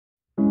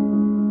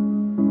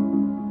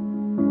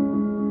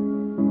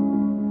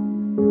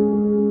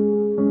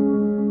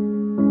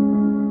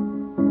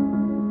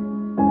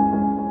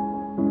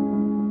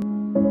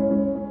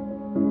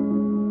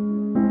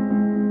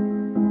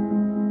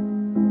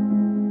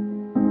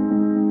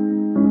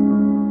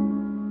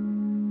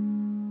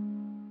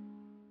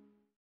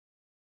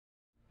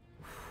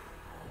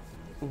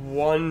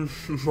1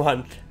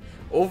 month.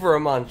 Over a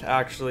month,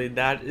 actually.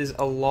 That is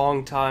a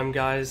long time,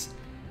 guys.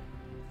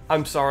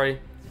 I'm sorry.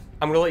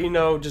 I'm gonna let you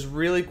know just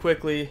really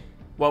quickly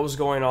what was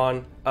going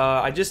on.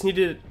 I just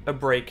needed a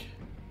break.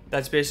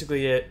 That's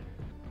basically it.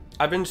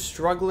 I've been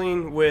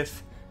struggling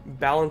with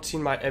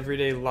balancing my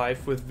everyday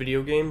life with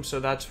video games, so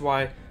that's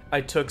why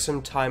I took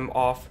some time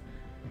off.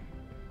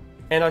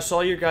 And I saw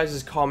your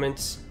guys'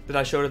 comments that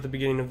I showed at the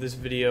beginning of this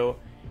video,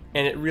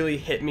 and it really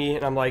hit me,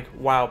 and I'm like,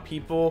 wow,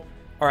 people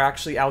are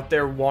actually out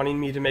there wanting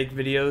me to make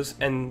videos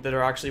and that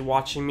are actually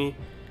watching me.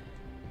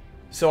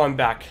 So I'm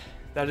back.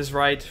 That is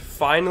right.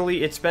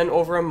 Finally, it's been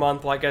over a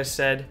month, like I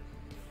said,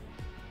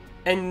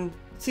 and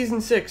Season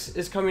 6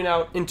 is coming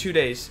out in 2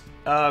 days.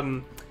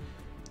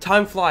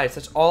 Time flies,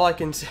 that's all I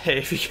can say.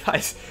 If you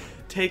guys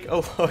take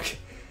a look,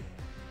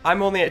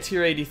 I'm only at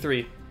tier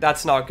 83.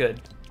 That's not good.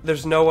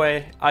 There's no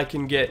way I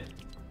can get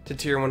to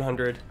tier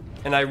 100,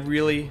 and I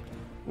really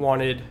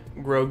wanted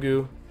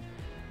Grogu.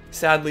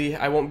 Sadly,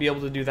 I won't be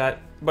able to do that,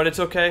 but it's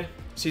okay.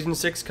 Season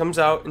 6 comes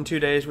out in 2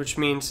 days, which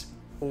means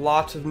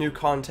lots of new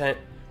content,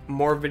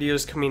 more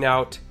videos coming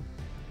out.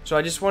 So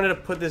I just wanted to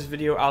put this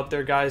video out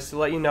there, guys, to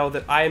let you know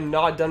that I am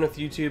not done with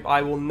YouTube.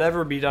 I will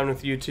never be done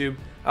with YouTube.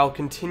 I'll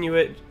continue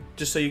it,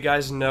 just so you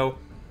guys know.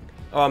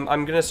 I'm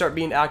going to start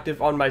being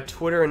active on my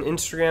Twitter and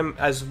Instagram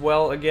as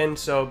well again,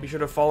 so be sure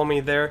to follow me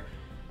there.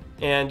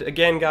 And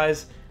again,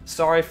 guys,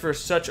 sorry for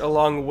such a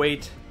long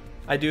wait.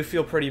 I do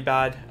feel pretty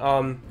bad,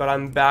 but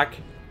I'm back.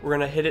 We're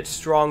going to hit it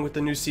strong with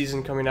the new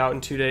season coming out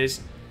in 2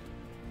 days.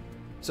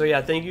 So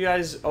yeah, thank you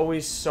guys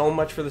always so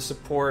much for the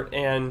support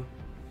and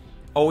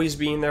always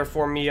being there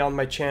for me on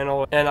my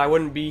channel. And I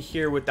wouldn't be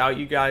here without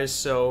you guys,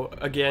 so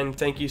again,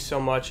 thank you so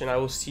much, and I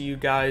will see you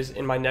guys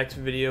in my next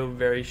video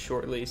very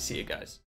shortly. See you guys.